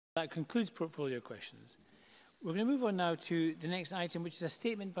That concludes portfolio questions. We're going to move on now to the next item, which is a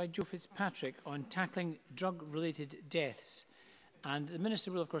statement by Joe FitzPatrick on tackling drug-related deaths. And the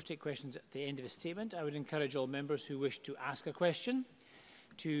Minister will, of course, take questions at the end of his statement. I would encourage all members who wish to ask a question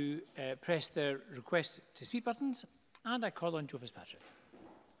to press their request to speak buttons. And I call on Joe FitzPatrick.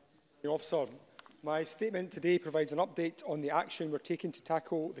 Officer, my statement today provides an update on the action we're taking to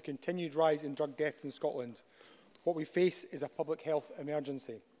tackle the continued rise in drug deaths in Scotland. What we face is a public health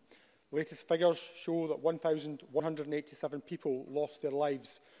emergency. The latest figures show that 1,187 people lost their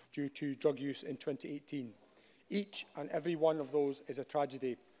lives due to drug use in 2018. Each and every one of those is a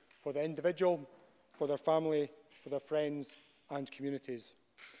tragedy for the individual, for their family, for their friends and communities.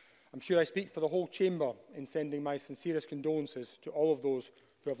 I'm sure I speak for the whole Chamber in sending my sincerest condolences to all of those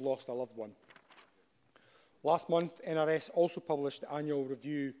who have lost a loved one. Last month, NRS also published the annual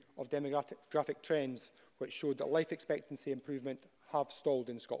review of demographic trends, which showed that life expectancy improvement have stalled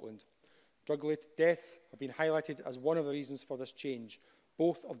in Scotland. Drug-related deaths have been highlighted as one of the reasons for this change.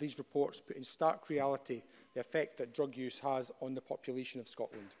 Both of these reports put in stark reality the effect that drug use has on the population of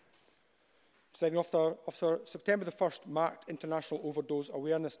Scotland. Presiding Officer, September the 1st marked International Overdose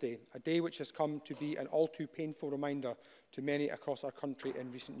Awareness Day, a day which has come to be an all too painful reminder to many across our country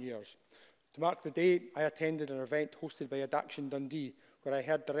in recent years. To mark the day, I attended an event hosted by Addiction Dundee, where I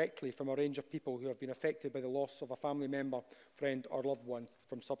heard directly from a range of people who have been affected by the loss of a family member, friend or loved one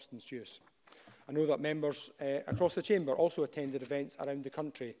from substance use. I know that members across the Chamber also attended events around the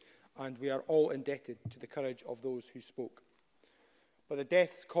country, and we are all indebted to the courage of those who spoke. But the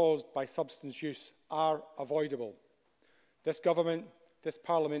deaths caused by substance use are avoidable. This Government, this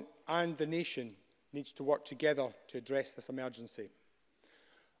Parliament and the nation needs to work together to address this emergency.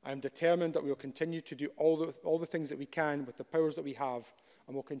 I am determined that we will continue to do all the things that we can with the powers that we have,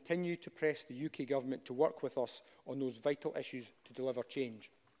 and will continue to press the UK Government to work with us on those vital issues to deliver change.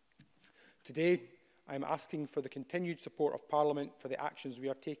 Today, I am asking for the continued support of Parliament for the actions we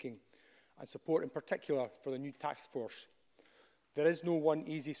are taking, and support in particular for the new task force. There is no one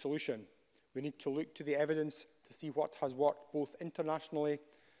easy solution. We need to look to the evidence to see what has worked both internationally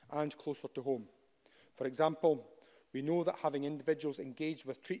and closer to home. For example, we know that having individuals engaged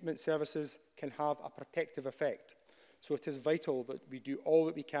with treatment services can have a protective effect, so it is vital that we do all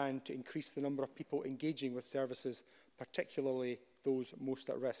that we can to increase the number of people engaging with services, particularly those most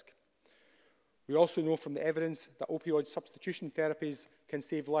at risk. We also know from the evidence that opioid substitution therapies can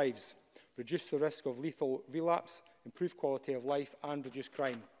save lives, reduce the risk of lethal relapse, improve quality of life and reduce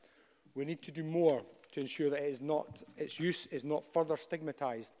crime. We need to do more to ensure that its use is not further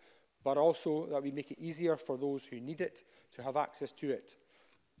stigmatised, but also that we make it easier for those who need it to have access to it.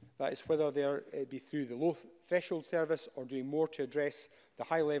 That is whether it be through the low threshold service or doing more to address the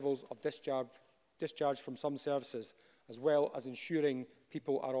high levels of discharge from some services, as well as ensuring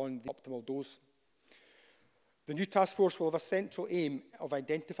people are on the optimal dose. The new task force will have a central aim of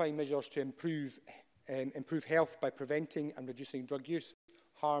identifying measures to improve health by preventing and reducing drug use,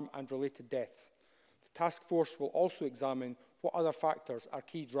 harm and related deaths. The task force will also examine what other factors are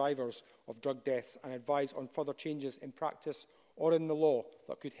key drivers of drug deaths and advise on further changes in practice or in the law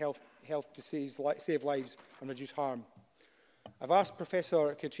that could help to save lives and reduce harm. I've asked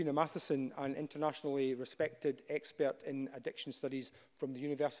Professor Katrina Matheson, an internationally respected expert in addiction studies from the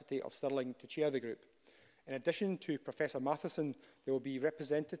University of Stirling, to chair the group. In addition to Professor Matheson, there will be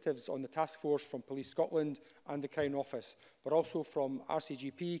representatives on the task force from Police Scotland and the Crown Office, but also from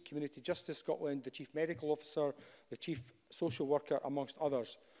RCGP, Community Justice Scotland, the Chief Medical Officer, the Chief Social Worker, amongst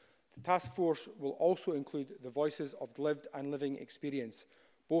others. The task force will also include the voices of lived and living experience,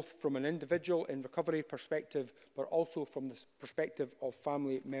 both from an individual in recovery perspective, but also from the perspective of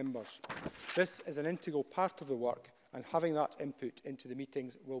family members. This is an integral part of the work, and having that input into the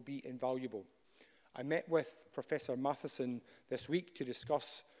meetings will be invaluable. I met with Professor Matheson this week to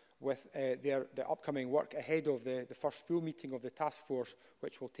discuss with the upcoming work ahead of the first full meeting of the task force,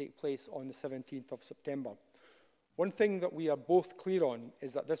 which will take place on the 17th of September. One thing that we are both clear on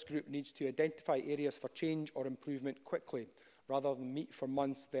is that this group needs to identify areas for change or improvement quickly, rather than meet for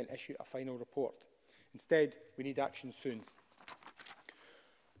months then issue a final report. Instead, we need action soon.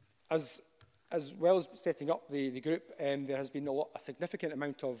 As well as setting up the group, there has been a significant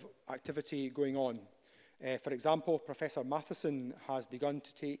amount of activity going on. For example, Professor Matheson has begun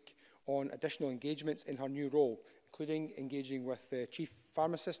to take on additional engagements in her new role, including engaging with the Chief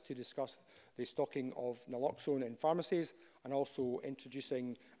Pharmacist to discuss the stocking of naloxone in pharmacies, and also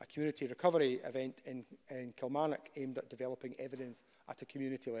introducing a community recovery event in Kilmarnock aimed at developing evidence at a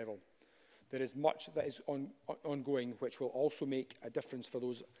community level. There is much that is ongoing which will also make a difference for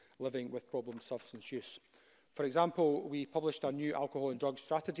those living with problem substance use. For example, we published our new alcohol and drug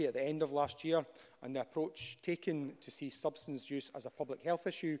strategy at the end of last year, and the approach taken to see substance use as a public health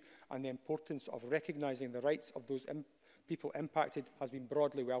issue and the importance of recognising the rights of those people impacted has been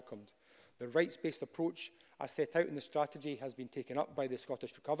broadly welcomed. The rights-based approach, as set out in the strategy, has been taken up by the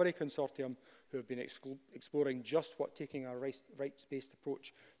Scottish Recovery Consortium, who have been exploring just what taking a rights-based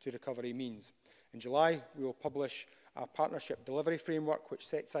approach to recovery means. In July, we will publish a partnership delivery framework which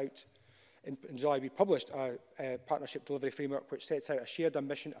sets out In July, we published a partnership delivery framework which sets out a shared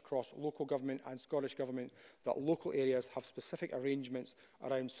ambition across local government and Scottish Government that local areas have specific arrangements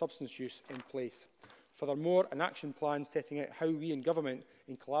around substance use in place. Furthermore, an action plan setting out how we in Government,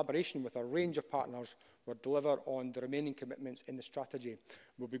 in collaboration with a range of partners, will deliver on the remaining commitments in the strategy.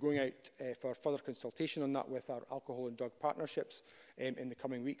 We'll be going out for further consultation on that with our alcohol and drug partnerships in the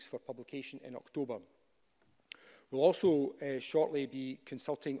coming weeks for publication in October. We'll also shortly be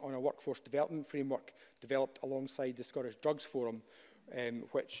consulting on a workforce development framework developed alongside the Scottish Drugs Forum,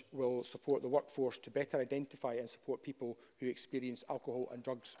 which will support the workforce to better identify and support people who experience alcohol and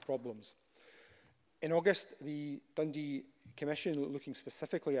drugs problems. In August, the Dundee Commission, looking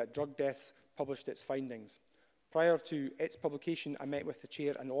specifically at drug deaths, published its findings. Prior to its publication, I met with the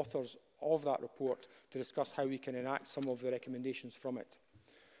chair and authors of that report to discuss how we can enact some of the recommendations from it.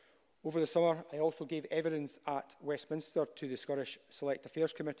 Over the summer, I also gave evidence at Westminster to the Scottish Select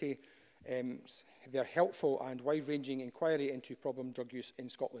Affairs Committee, their helpful and wide-ranging inquiry into problem drug use in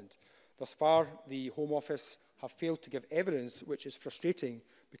Scotland. Thus far, the Home Office have failed to give evidence, which is frustrating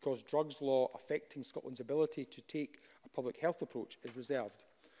because drugs law affecting Scotland's ability to take a public health approach is reserved.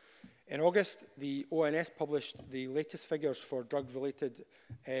 In August, the ONS published the latest figures for drug-related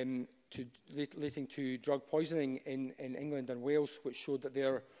relating to drug poisoning in England and Wales, which showed that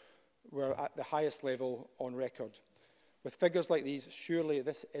there were at the highest level on record. With figures like these, surely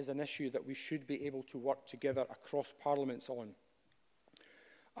this is an issue that we should be able to work together across parliaments on.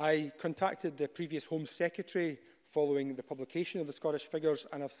 I contacted the previous Home Secretary following the publication of the Scottish figures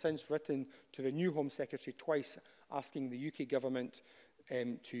and have since written to the new Home Secretary twice asking the UK Government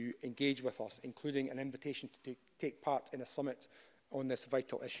to engage with us, including an invitation to take part in a summit on this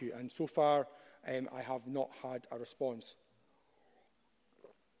vital issue. And so far, I have not had a response.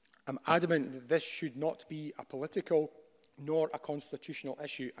 I'm adamant that this should not be a political nor a constitutional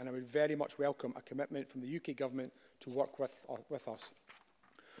issue, and I would very much welcome a commitment from the UK Government to work with us.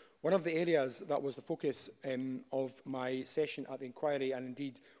 One of the areas that was the focus of my session at the inquiry, and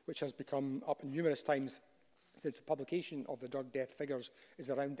indeed which has become up numerous times since the publication of the drug death figures, is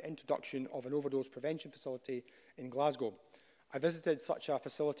around the introduction of an overdose prevention facility in Glasgow. I visited such a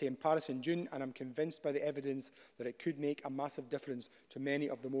facility in Paris in June, and I'm convinced by the evidence that it could make a massive difference to many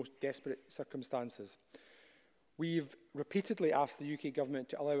of the most desperate circumstances. We've repeatedly asked the UK Government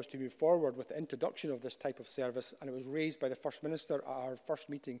to allow us to move forward with the introduction of this type of service, and it was raised by the First Minister at our first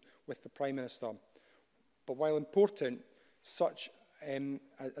meeting with the Prime Minister. But while important,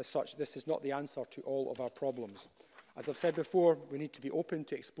 as such, this is not the answer to all of our problems. As I've said before, we need to be open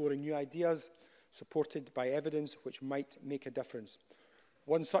to exploring new ideas, supported by evidence which might make a difference.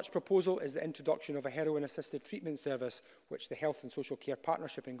 One such proposal is the introduction of a heroin-assisted treatment service, which the Health and Social Care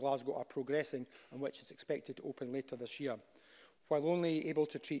Partnership in Glasgow are progressing and which is expected to open later this year. While only able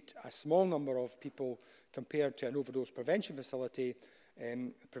to treat a small number of people compared to an overdose prevention facility,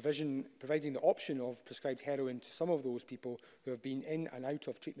 providing the option of prescribed heroin to some of those people who have been in and out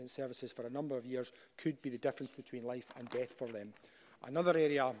of treatment services for a number of years could be the difference between life and death for them. Another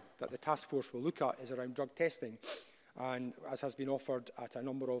area that the task force will look at is around drug testing, and as has been offered at a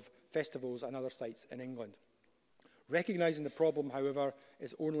number of festivals and other sites in England. Recognising the problem, however,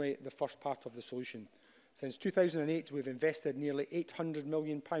 is only the first part of the solution. Since 2008, we've invested nearly £800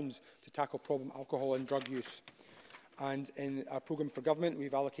 million to tackle problem alcohol and drug use. And in our programme for government,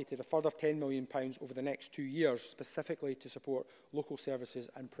 we've allocated a further £10 million over the next 2 years, specifically to support local services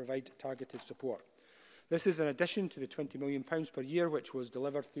and provide targeted support. This is in addition to the £20 million per year which was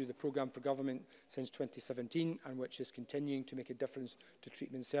delivered through the programme for government since 2017 and which is continuing to make a difference to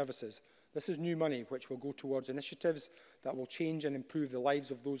treatment services. This is new money which will go towards initiatives that will change and improve the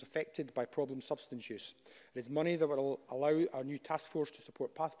lives of those affected by problem substance use. It is money that will allow our new task force to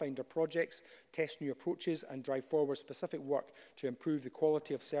support Pathfinder projects, test new approaches and drive forward specific work to improve the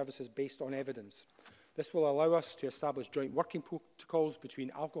quality of services based on evidence. This will allow us to establish joint working protocols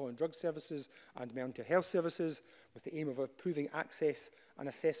between alcohol and drug services and mental health services with the aim of improving access and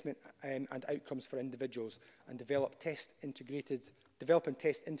assessment and outcomes for individuals and develop and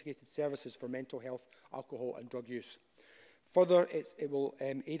test integrated services for mental health, alcohol and drug use. Further, it will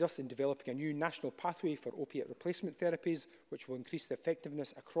aid us in developing a new national pathway for opiate replacement therapies, which will increase the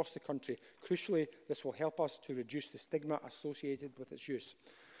effectiveness across the country. Crucially, this will help us to reduce the stigma associated with its use.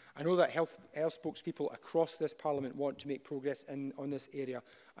 I know that health spokespeople across this Parliament want to make progress on this area,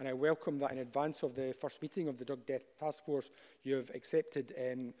 and I welcome that in advance of the first meeting of the Drug Death Taskforce, you have accepted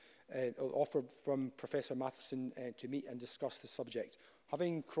an offer from Professor Matheson to meet and discuss the subject.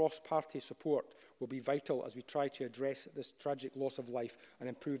 Having cross-party support will be vital as we try to address this tragic loss of life and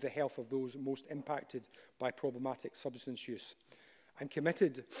improve the health of those most impacted by problematic substance use. I'm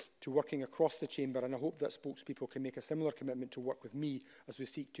committed to working across the chamber, and I hope that spokespeople can make a similar commitment to work with me as we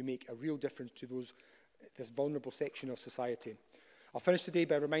seek to make a real difference to this vulnerable section of society. I'll finish today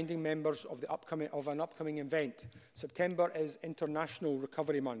by reminding members of an upcoming event. September is International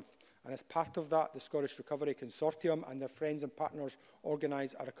Recovery Month, and as part of that, the Scottish Recovery Consortium and their friends and partners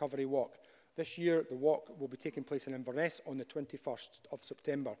organise a recovery walk. This year, the walk will be taking place in Inverness on the 21st of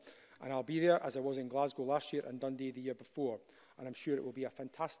September, and I'll be there as I was in Glasgow last year and Dundee the year before, and I'm sure it will be a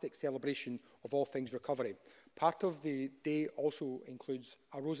fantastic celebration of all things recovery. Part of the day also includes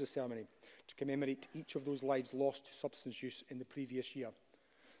a roses ceremony to commemorate each of those lives lost to substance use in the previous year.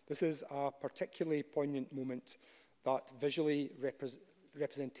 This is a particularly poignant moment that visually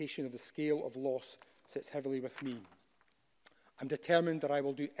representation of the scale of loss sits heavily with me. I'm determined that I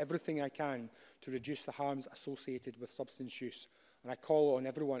will do everything I can to reduce the harms associated with substance use, and I call on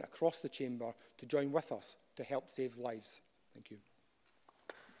everyone across the chamber to join with us to help save lives. Thank you.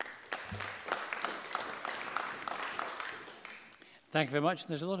 Thank you very much.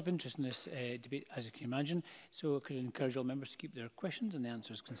 There's a lot of interest in this debate, as you can imagine, so I could encourage all members to keep their questions and the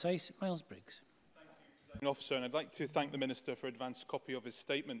answers concise. Miles Briggs. Officer, and I'd like to thank the Minister for an advanced copy of his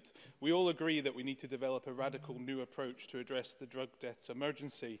statement. We all agree that we need to develop a radical new approach to address the drug deaths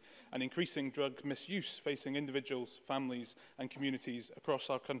emergency and increasing drug misuse facing individuals, families and communities across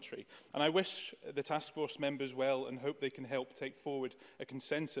our country. And I wish the task force members well and hope they can help take forward a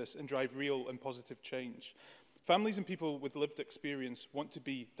consensus and drive real and positive change. Families and people with lived experience want to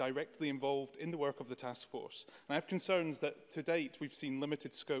be directly involved in the work of the task force, and I have concerns that to date we've seen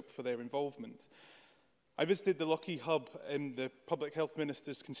limited scope for their involvement. I visited the Lockheed Hub in the Public Health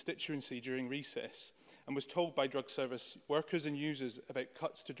Minister's constituency during recess and was told by drug service workers and users about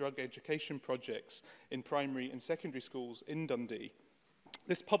cuts to drug education projects in primary and secondary schools in Dundee.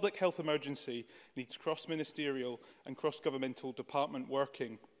 This public health emergency needs cross-ministerial and cross-governmental department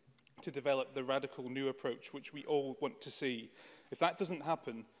working to develop the radical new approach which we all want to see. If that doesn't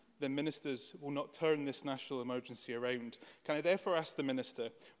happen, then ministers will not turn this national emergency around. Can I therefore ask the Minister,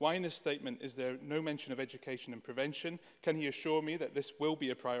 why in his statement is there no mention of education and prevention? Can he assure me that this will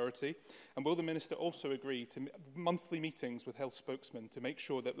be a priority? And will the Minister also agree to monthly meetings with health spokesmen to make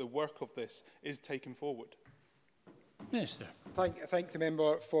sure that the work of this is taken forward? Minister. Thank the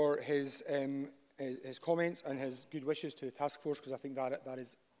member for his comments and his good wishes to the task force, because I think that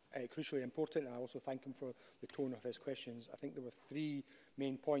is crucially important, and I also thank him for the tone of his questions. I think there were three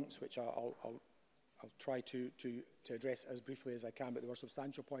main points which I'll try to address as briefly as I can, but there were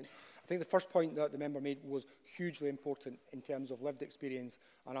substantial points. I think the first point that the member made was hugely important in terms of lived experience,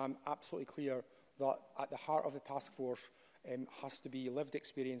 and I'm absolutely clear that at the heart of the task force has to be lived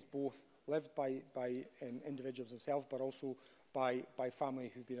experience, both lived by individuals themselves, but also by family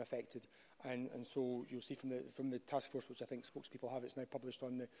who've been affected. And so you'll see from the task force, which I think spokespeople have, it's now published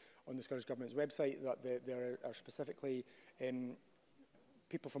on the Scottish Government's website, that there are specifically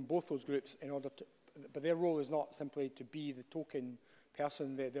people from both those groups in order to, but their role is not simply to be the token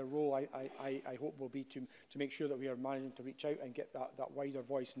person. Their role, I hope, will be to make sure that we are managing to reach out and get that wider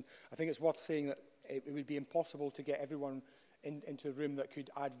voice. And I think it's worth saying that it would be impossible to get everyone into the room that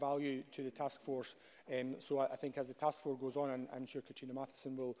could add value to the task force. So I think as the task force goes on, and I'm sure Katrina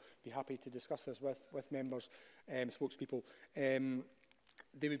Matheson will be happy to discuss this with members, spokespeople,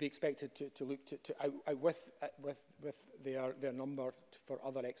 they would be expected to look out with their number for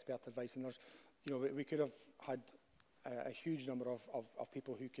other expert advice. And there's, we could have had a huge number of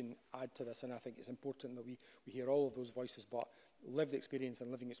people who can add to this, and I think it's important that we hear all of those voices, but lived experience and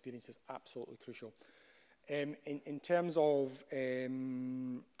living experience is absolutely crucial. In terms of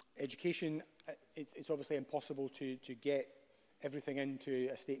education, it's obviously impossible to get everything into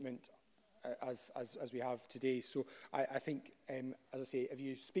a statement as we have today. So I think, as I say, if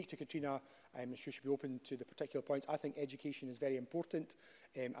you speak to Katrina, I'm sure she'll be open to the particular points. I think education is very important.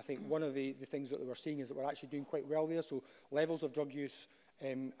 I think one of the things that we're seeing is that we're actually doing quite well there. So levels of drug use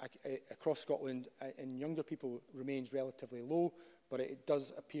across Scotland in younger people remains relatively low, but it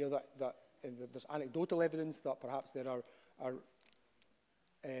does appear that there's anecdotal evidence that perhaps there are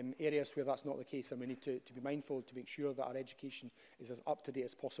areas where that's not the case, and we need to be mindful to make sure that our education is as up-to-date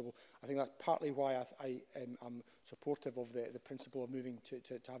as possible. I think that's partly why I'm supportive of the principle of moving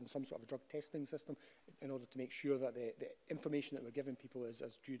to having some sort of a drug testing system in order to make sure that the information that we're giving people is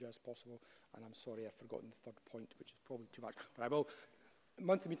as good as possible. And I'm sorry, I've forgotten the third point, which is probably too much. But I will.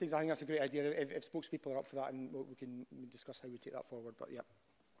 Monthly meetings, I think that's a great idea. If spokespeople are up for that, and we can discuss how we take that forward. But yeah.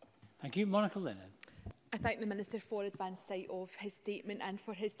 Thank you. Monica Lennon. I thank the Minister for advance sight of his statement and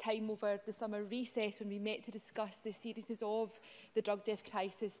for his time over the summer recess when we met to discuss the seriousness of the drug death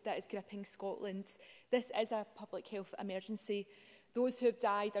crisis that is gripping Scotland. This is a public health emergency. Those who have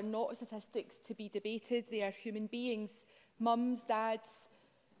died are not statistics to be debated. They are human beings, mums, dads,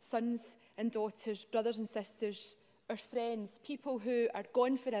 sons and daughters, brothers and sisters, our friends, people who are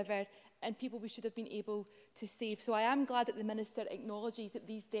gone forever and people we should have been able to save. So I am glad that the Minister acknowledges that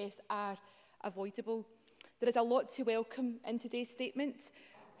these deaths are avoidable. There is a lot to welcome in today's statement.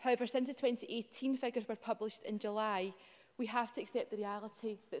 However, since the 2018 figures were published in July, we have to accept the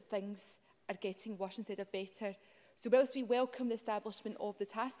reality that things are getting worse instead of better. So whilst we welcome the establishment of the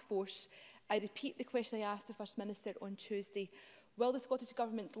task force, I repeat the question I asked the First Minister on Tuesday. Will the Scottish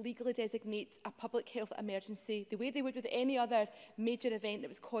Government legally designate a public health emergency the way they would with any other major event that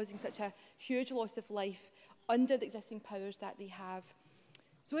was causing such a huge loss of life under the existing powers that they have,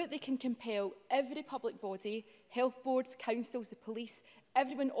 so that they can compel every public body, health boards, councils, the police,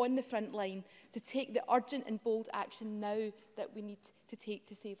 everyone on the front line to take the urgent and bold action now that we need to take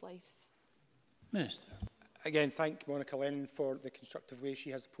to save lives? Minister. Again, thank Monica Lennon for the constructive way she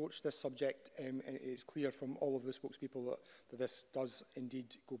has approached this subject. And it is clear from all of the spokespeople that this does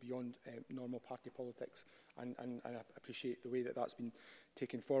indeed go beyond normal party politics, and I appreciate the way that that's been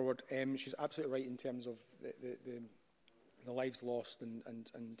taken forward. She's absolutely right in terms of the lives lost and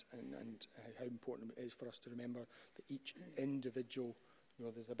how important it is for us to remember that each individual,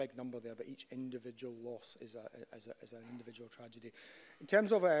 there's a big number there, but each individual loss is an individual tragedy. In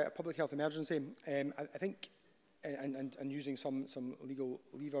terms of a public health emergency, I think, and using some legal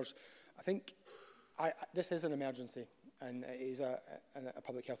levers, I think this is an emergency, and it is a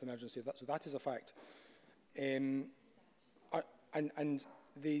public health emergency. So that is a fact. And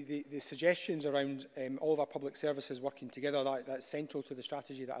the suggestions around all of our public services working together, that's central to the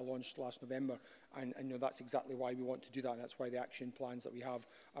strategy that I launched last November, and that's exactly why we want to do that, and that's why the action plans that we have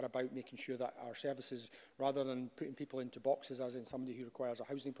are about making sure that our services, rather than putting people into boxes as in somebody who requires a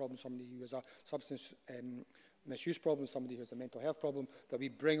housing problem, somebody who has a substance misuse problem, somebody who has a mental health problem, that we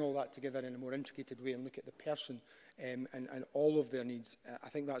bring all that together in a more intricated way and look at the person and all of their needs. I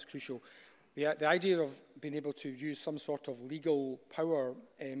think that's crucial. The idea of being able to use some sort of legal power,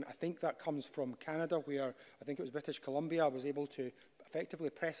 I think that comes from Canada, where I think it was British Columbia was able to effectively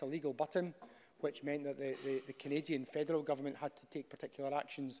press a legal button, which meant that the Canadian federal government had to take particular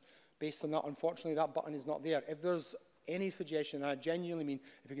actions based on that. Unfortunately, that button is not there. If there's any suggestion, and I genuinely mean,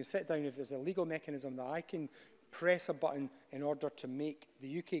 if we can sit down, if there's a legal mechanism that I can press a button in order to make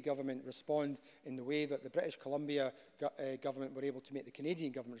the UK government respond in the way that the British Columbia government were able to make the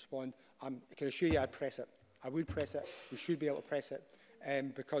Canadian government respond, I can assure you I'd press it. I would press it. We should be able to press it.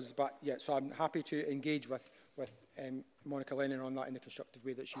 So I'm happy to engage with Monica Lennon on that in the constructive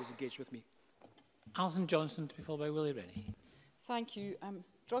way that she has engaged with me. Alison Johnson, to be followed by Willie Rennie. Thank you.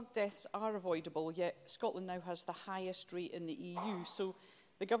 Drug deaths are avoidable, yet Scotland now has the highest rate in the EU. So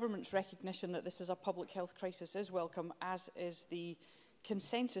the government's recognition that this is a public health crisis is welcome, as is the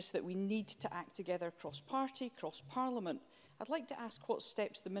consensus that we need to act together cross-party, cross-parliament. I'd like to ask what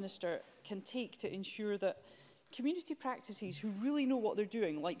steps the Minister can take to ensure that community practices who really know what they're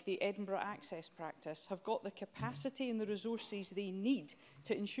doing, like the Edinburgh Access practice, have got the capacity and the resources they need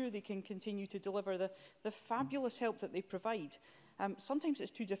to ensure they can continue to deliver the fabulous help that they provide. Sometimes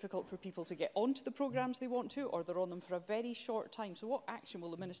it's too difficult for people to get onto the programmes they want to, or they're on them for a very short time. So what action will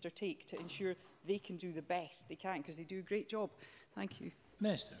the Minister take to ensure they can do the best they can, because they do a great job? Thank you.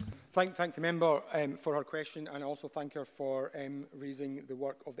 Minister. Thank the member for her question, and I also thank her for raising the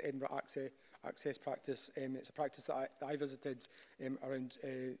work of the Edinburgh Access practice. It's a practice that I visited around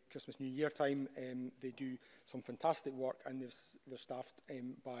Christmas New Year time. They do some fantastic work, and they're staffed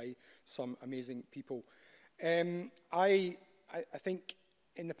by some amazing people. I think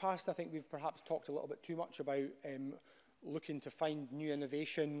in the past, we've perhaps talked a little bit too much about looking to find new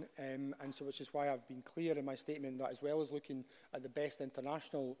innovation, and so which is why I've been clear in my statement that as well as looking at the best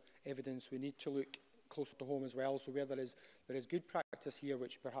international evidence, we need to look closer to home as well. So where there is good practice here,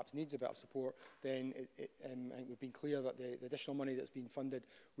 which perhaps needs a bit of support, then I think we've been clear that the additional money that's been funded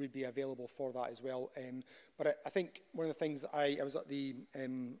would be available for that as well. But I think one of the things that I was at the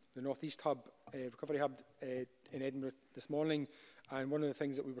North East Hub, Recovery Hub in Edinburgh this morning, And one of the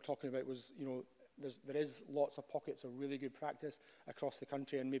things that we were talking about was, you know, there is lots of pockets of really good practice across the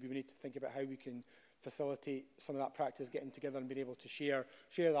country, and maybe we need to think about how we can facilitate some of that practice, getting together and being able to share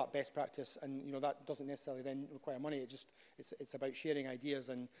that best practice. And you know, that doesn't necessarily then require money. It's about sharing ideas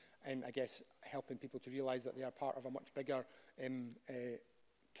and I guess helping people to realise that they are part of a much bigger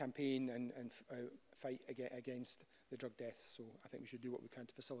campaign and fight against the drug deaths. So I think we should do what we can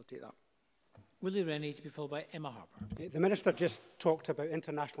to facilitate that. Willie Rennie, to be followed by Emma Harper. The Minister just talked about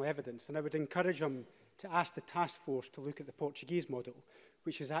international evidence, and I would encourage him to ask the task force to look at the Portuguese model,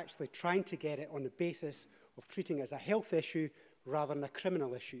 which is actually trying to get it on the basis of treating it as a health issue rather than a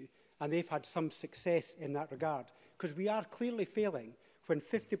criminal issue. And they've had some success in that regard, because we are clearly failing when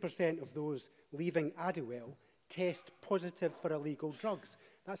 50% of those leaving Adwell test positive for illegal drugs.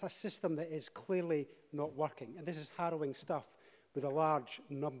 That's a system that is clearly not working, and this is harrowing stuff with a large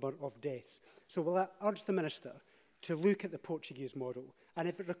number of deaths. So will I urge the Minister to look at the Portuguese model, and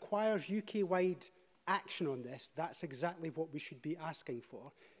if it requires UK-wide action on this, that's exactly what we should be asking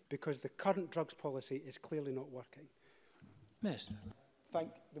for, because the current drugs policy is clearly not working. Minister.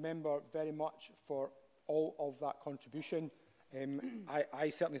 Thank the member very much for all of that contribution. I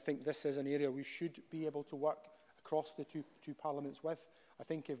certainly think this is an area we should be able to work across the two parliaments with. I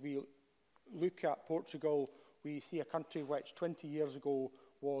think if we look at Portugal, we see a country which 20 years ago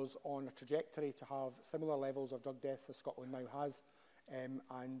was on a trajectory to have similar levels of drug deaths as Scotland now has.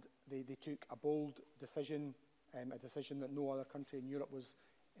 And they took a bold decision, a decision that no other country in Europe was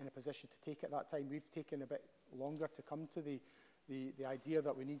in a position to take at that time. We've taken a bit longer to come to the idea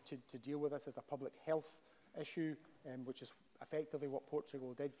that we need to deal with this as a public health issue, which is effectively what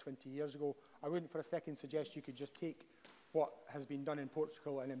Portugal did 20 years ago. I wouldn't for a second suggest you could just take what has been done in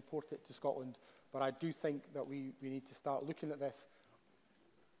Portugal and import it to Scotland, but I do think that we need to start looking at this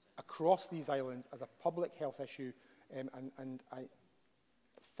across these islands as a public health issue, and I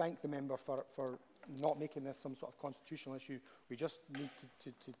thank the member for not making this some sort of constitutional issue. We just need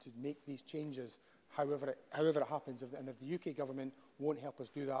to make these changes however it happens. And if the UK government won't help us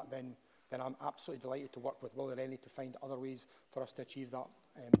do that, then I'm absolutely delighted to work with Willie Rennie to find other ways for us to achieve that.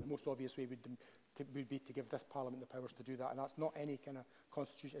 The most obvious way would be to give this Parliament the powers to do that, and that's not any kind of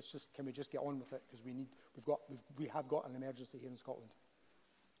constitution. It's just, can we just get on with it, because we have got an emergency here in Scotland.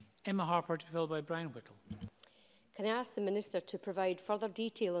 Emma Harper, to be followed by Brian Whittle. Can I ask the Minister to provide further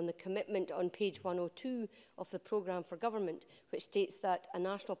detail on the commitment on page 102 of the programme for government, which states that a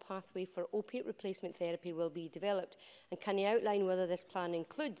national pathway for opiate replacement therapy will be developed? And can he outline whether this plan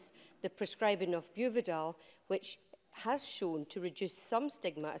includes the prescribing of Buvidal, which has shown to reduce some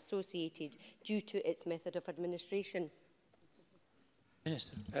stigma associated due to its method of administration?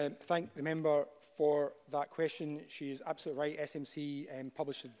 Minister. Thank the member for that question. She is absolutely right. SMC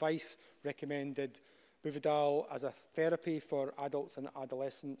published advice recommended Buvidal as a therapy for adults and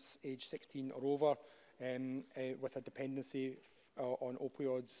adolescents aged 16 or over with a dependency on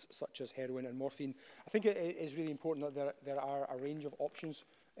opioids such as heroin and morphine. I think it is really important that there are a range of options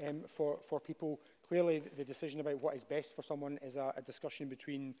for people. Clearly, the decision about what is best for someone is a discussion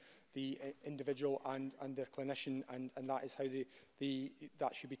between the individual and their clinician, and that is how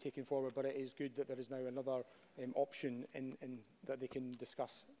that should be taken forward. But it is good that there is now another option that they can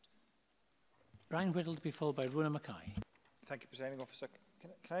discuss. Brian Whittle, to be followed by Rona Mackay. Thank you, Presiding Officer.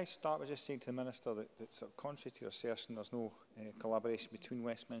 Can I start by just saying to the Minister that sort of contrary to your assertion, there's no collaboration between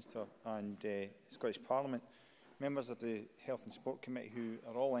Westminster and the Scottish Parliament. Members of the Health and Sport Committee who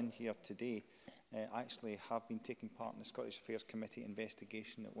are all in here today actually have been taking part in the Scottish Affairs Committee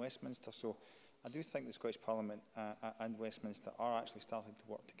investigation at Westminster. So I do think the Scottish Parliament and Westminster are actually starting to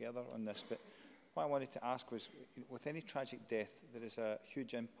work together on this. But what I wanted to ask was, with any tragic death, there is a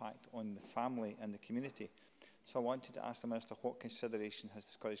huge impact on the family and the community. So I wanted to ask the Minister, what consideration has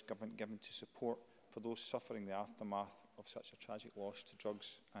the Scottish Government given to support for those suffering the aftermath of such a tragic loss to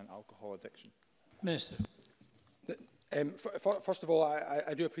drugs and alcohol addiction? Minister. First of all,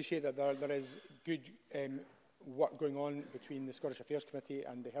 I do appreciate that there is good work going on between the Scottish Affairs Committee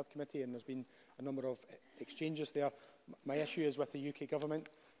and the Health Committee, and there's been a number of exchanges there. My issue is with the UK Government.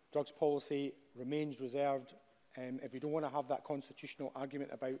 Drugs policy remains reserved. If we don't want to have that constitutional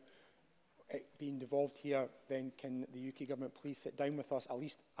argument about it being devolved here, then can the UK Government please sit down with us, at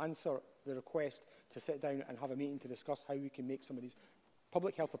least answer the request to sit down and have a meeting to discuss how we can make some of these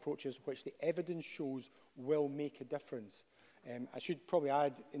public health approaches, which the evidence shows will make a difference. I should probably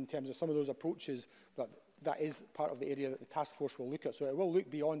add, in terms of some of those approaches, that that is part of the area that the task force will look at. So it will look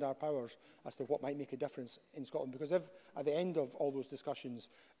beyond our powers as to what might make a difference in Scotland. Because if at the end of all those discussions,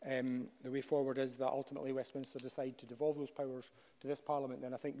 the way forward is that ultimately Westminster decide to devolve those powers to this Parliament,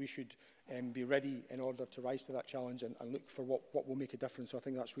 then I think we should be ready in order to rise to that challenge and look for what will make a difference. So I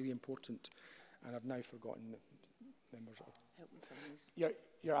think that's really important. And I've now forgotten the members.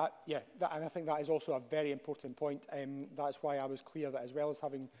 And I think that is also a very important point. That's why I was clear that as well as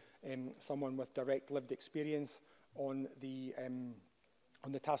having someone with direct lived experience on the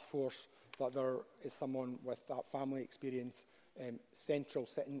task force, that there is someone with that family experience central,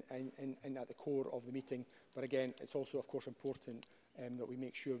 sitting in at the core of the meeting. But again, it's also, of course, important that we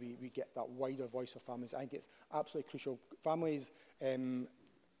make sure we get that wider voice of families. I think it's absolutely crucial. Families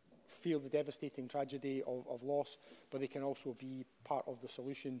feel the devastating tragedy of loss, but they can also be part of the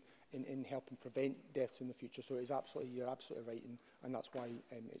solution in helping prevent deaths in the future. So it's absolutely, you're absolutely right, and that's why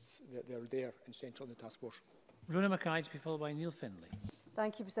they're there and central in the task force. Rona Mackay to be followed by Neil Findlay.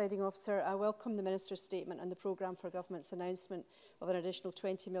 Thank you, Presiding Officer. I welcome the Minister's statement and the programme for Government's announcement of an additional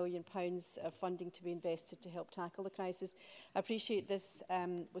 £20 million of funding to be invested to help tackle the crisis. I appreciate this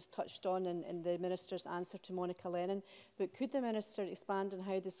was touched on in the Minister's answer to Monica Lennon, but could the Minister expand on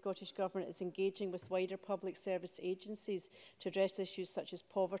how the Scottish Government is engaging with wider public service agencies to address issues such as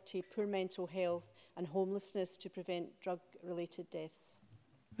poverty, poor mental health and homelessness to prevent drug-related deaths?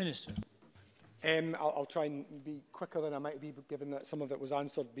 Minister. I'll try and be quicker than I might be, given that some of it was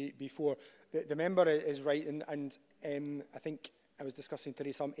answered before. The member is right, and I think I was discussing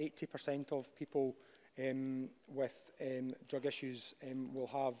today some 80% of people with drug issues will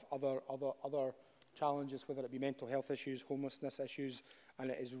have other challenges, whether it be mental health issues, homelessness issues, and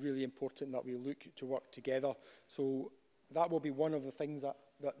it is really important that we look to work together. So that will be one of the things that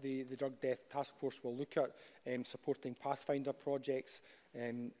the Drug Death Task Force will look at, supporting Pathfinder projects,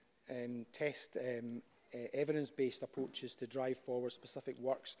 test evidence-based approaches to drive forward specific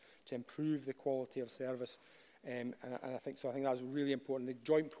works to improve the quality of service. And I think that's really important. The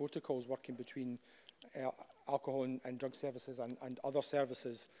joint protocols working between alcohol and drug services and other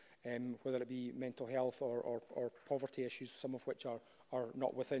services, whether it be mental health or poverty issues, some of which are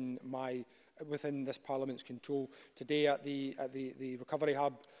not within this Parliament's control. Today at the Recovery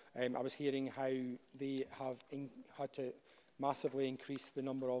Hub, I was hearing how they have had to massively increase the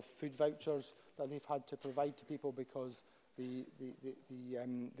number of food vouchers that they've had to provide to people because the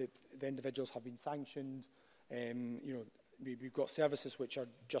individuals have been sanctioned. We've got services which are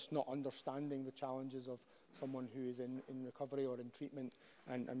just not understanding the challenges of someone who is in recovery or in treatment,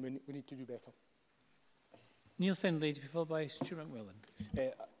 and we need to do better. Neil Findlay to be followed by Stuart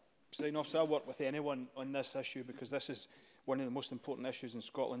McMillan. Presiding Officer, I work with anyone on this issue because this is one of the most important issues in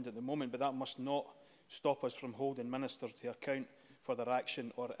Scotland at the moment, but that must not stop us from holding ministers to account for their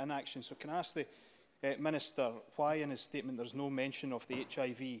action or inaction. So can I ask the Minister why in his statement there's no mention of the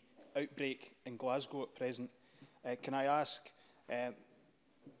HIV outbreak in Glasgow at present? Can I ask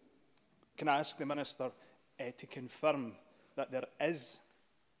the Minister to confirm that there is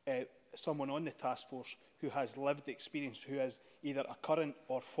someone on the task force who has lived experience, who is either a current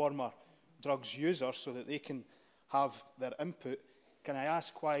or former drugs user, so that they can have their input? Can I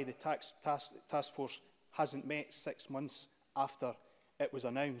ask why the task force hasn't met 6 months after it was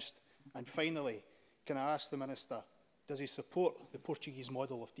announced? And finally, can I ask the Minister, does he support the Portuguese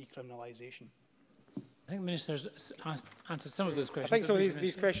model of decriminalisation? I think the Minister's answered some of those questions. I think some of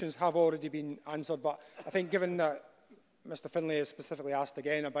these questions have already been answered, but I think given that Mr Findlay has specifically asked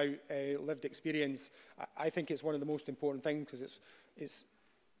again about lived experience, I think it's one of the most important things, because it's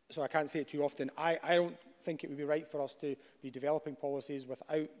so I can't say it too often. I don't think it would be right for us to be developing policies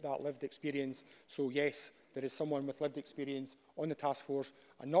without that lived experience. So yes, there is someone with lived experience on the task force,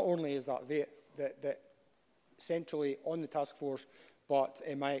 and not only is that centrally on the task force, but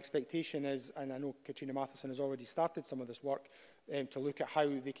my expectation is, and I know Katrina Matheson has already started some of this work, to look at how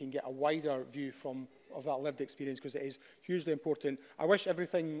they can get a wider view of that lived experience, because it is hugely important. I wish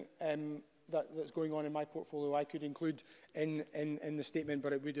everything that's going on in my portfolio I could include in the statement,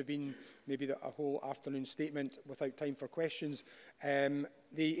 but it would have been maybe a whole afternoon statement without time for questions.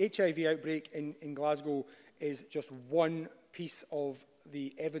 The HIV outbreak in Glasgow is just one piece of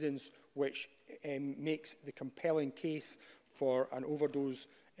the evidence which makes the compelling case for an overdose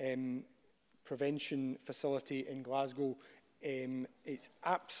prevention facility in Glasgow. It's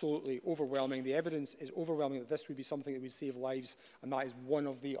absolutely overwhelming. The evidence is overwhelming that this would be something that would save lives, and that is one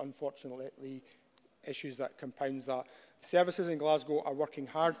of the, unfortunately, issues that compounds that. Services in Glasgow are working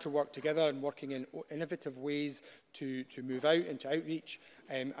hard to work together and working in innovative ways to move out into outreach,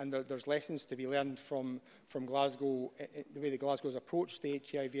 and there's lessons to be learned from Glasgow, the way that Glasgow's approached the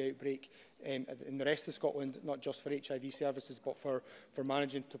HIV outbreak in the rest of Scotland, not just for HIV services, but for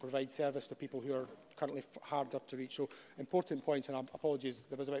managing to provide service to people who are currently harder to reach. So important points, and apologies,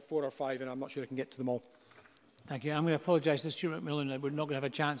 there was about 4 or 5, and I'm not sure I can get to them all. Thank you. I'm going to apologise to Stuart McMillan. We're not going to have a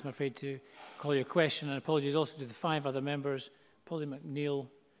chance, I'm afraid, to call your question. And apologies also to the 5 other members, Polly McNeill,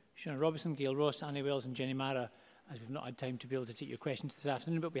 Shannon Robinson, Gail Ross, Annie Wells and Jenny Mara, as we've not had time to be able to take your questions this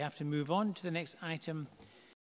afternoon. But we have to move on to the next item,